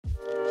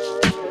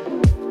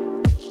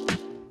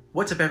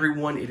What's up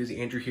everyone, it is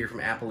Andrew here from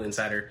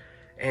AppleInsider,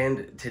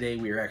 and today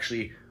we are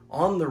actually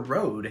on the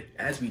road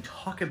as we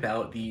talk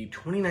about the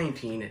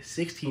 2019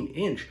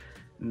 16-inch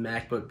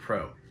MacBook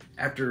Pro.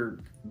 After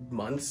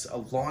months, a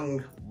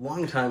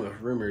long time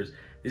of rumors,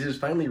 this is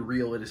finally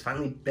real. It has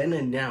finally been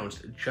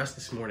announced just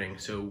this morning,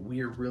 so we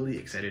are really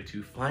excited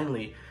to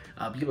finally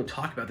be able to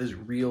talk about this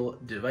real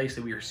device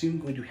that we are soon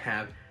going to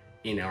have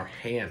in our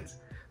hands.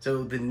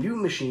 So the new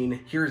machine,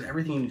 here is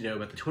everything you need to know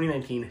about the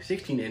 2019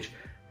 16-inch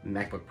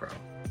MacBook Pro.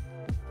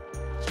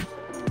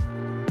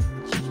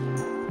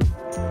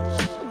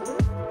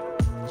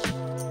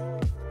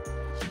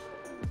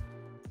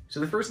 So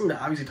the first thing to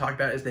obviously talk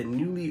about is the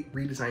newly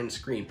redesigned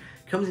screen.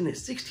 It comes in at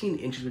 16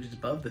 inches, which is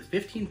above the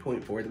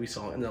 15.4 that we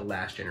saw in the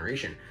last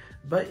generation.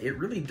 But it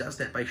really does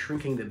that by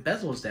shrinking the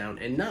bezels down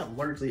and not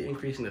largely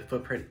increasing the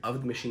footprint of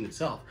the machine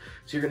itself.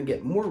 So you're gonna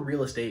get more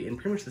real estate in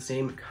pretty much the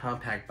same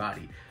compact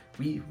body.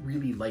 We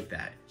really like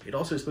that. It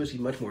also is supposed to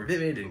be much more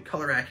vivid and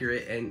color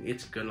accurate, and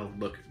it's gonna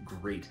look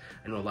great.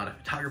 I know a lot of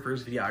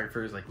photographers,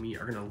 videographers like me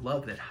are gonna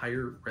love that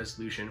higher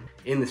resolution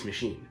in this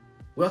machine.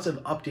 We also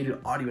have updated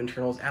audio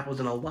internals. Apple's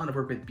done a lot of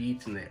work with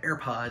Beats and the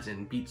AirPods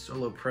and Beats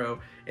Solo Pro,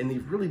 and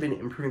they've really been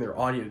improving their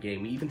audio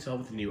game. We even saw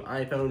with the new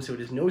iPhone, so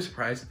it is no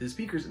surprise that the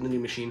speakers in the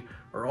new machine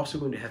are also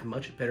going to have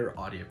much better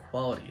audio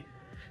quality.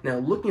 Now,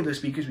 looking at those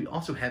speakers, we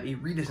also have a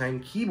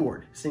redesigned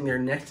keyboard sitting there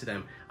next to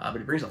them, but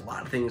it brings a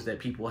lot of things that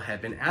people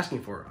have been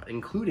asking for,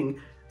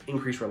 including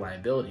increased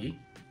reliability,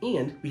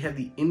 and we have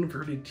the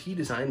inverted T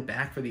design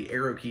back for the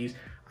arrow keys.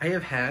 I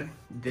have had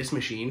this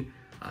machine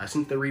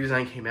since the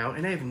redesign came out,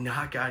 and I have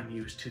not gotten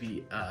used to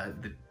the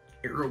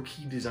arrow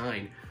key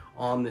design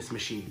on this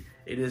machine.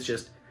 It is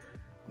just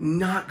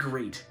not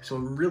great, so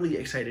I'm really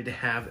excited to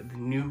have the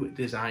new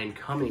design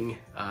coming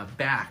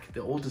back,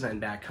 the old design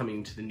back,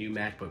 coming to the new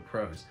MacBook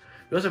Pros.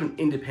 We also have an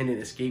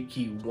independent escape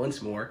key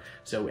once more,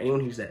 so anyone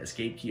who uses that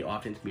escape key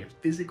often to be a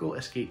physical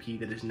escape key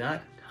that is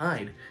not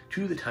tied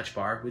to the touch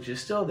bar, which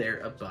is still there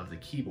above the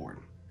keyboard.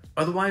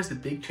 Otherwise, the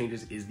big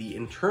changes is the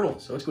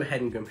internals, so let's go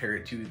ahead and compare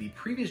it to the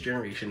previous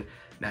generation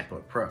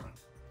MacBook Pro.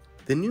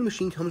 The new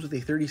machine comes with a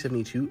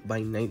 3072 by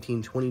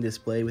 1920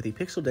 display with a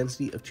pixel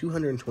density of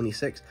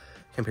 226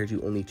 compared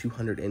to only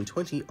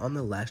 220 on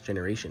the last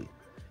generation.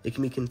 It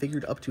can be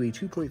configured up to a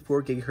 2.4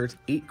 GHz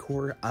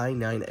 8-core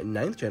i9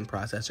 9th gen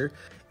processor,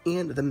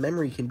 and the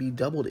memory can be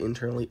doubled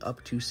internally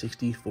up to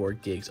 64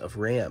 gigs of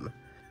RAM.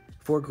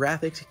 For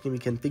graphics, it can be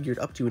configured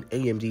up to an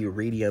AMD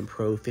Radeon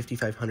Pro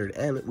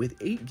 5500M with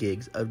 8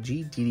 gigs of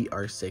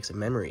GDDR6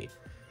 memory.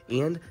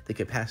 And the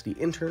capacity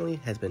internally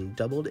has been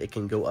doubled. It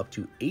can go up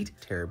to 8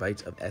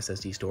 terabytes of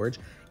SSD storage,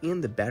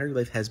 and the battery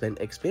life has been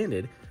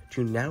expanded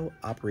to now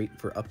operate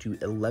for up to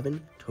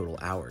 11 total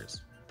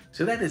hours.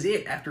 So that is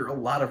it. After a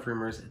lot of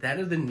rumors, that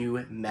is the new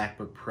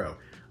MacBook Pro.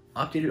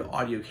 Updated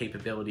audio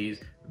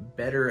capabilities,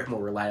 better,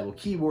 more reliable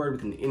keyboard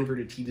with an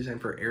inverted T design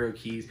for arrow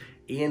keys,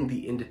 and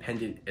the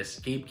independent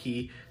escape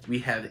key. We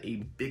have a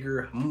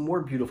bigger,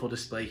 more beautiful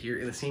display here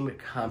in the same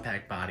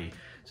compact body.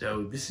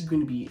 So this is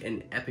going to be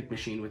an epic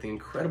machine with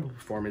incredible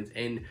performance,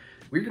 and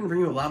we're going to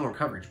bring you a lot more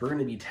coverage. We're going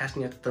to be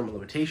testing out the thermal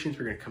limitations.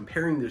 We're going to be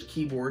comparing those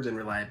keyboards and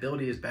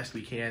reliability as best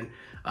we can,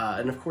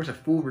 and of course a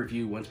full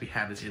review once we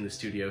have this in the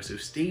studio. So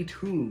stay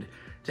tuned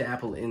to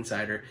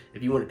AppleInsider.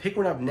 If you want to pick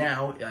one up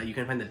now, you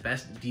can find the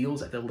best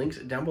deals at the links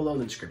down below in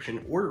the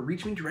description, or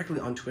reach me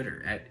directly on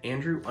Twitter at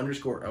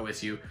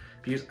Andrew_OSU,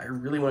 because I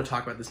really want to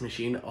talk about this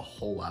machine a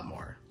whole lot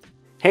more.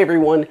 Hey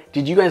everyone,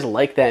 did you guys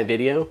like that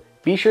video?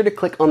 Be sure to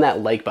click on that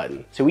like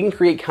button so we can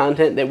create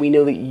content that we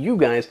know that you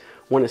guys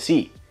want to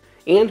see.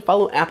 And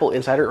follow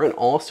AppleInsider on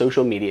all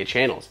social media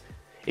channels.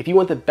 If you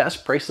want the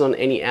best prices on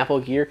any Apple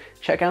gear,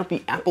 check out the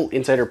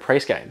AppleInsider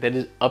price guide that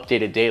is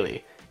updated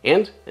daily.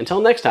 And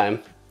until next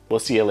time, we'll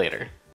see you later.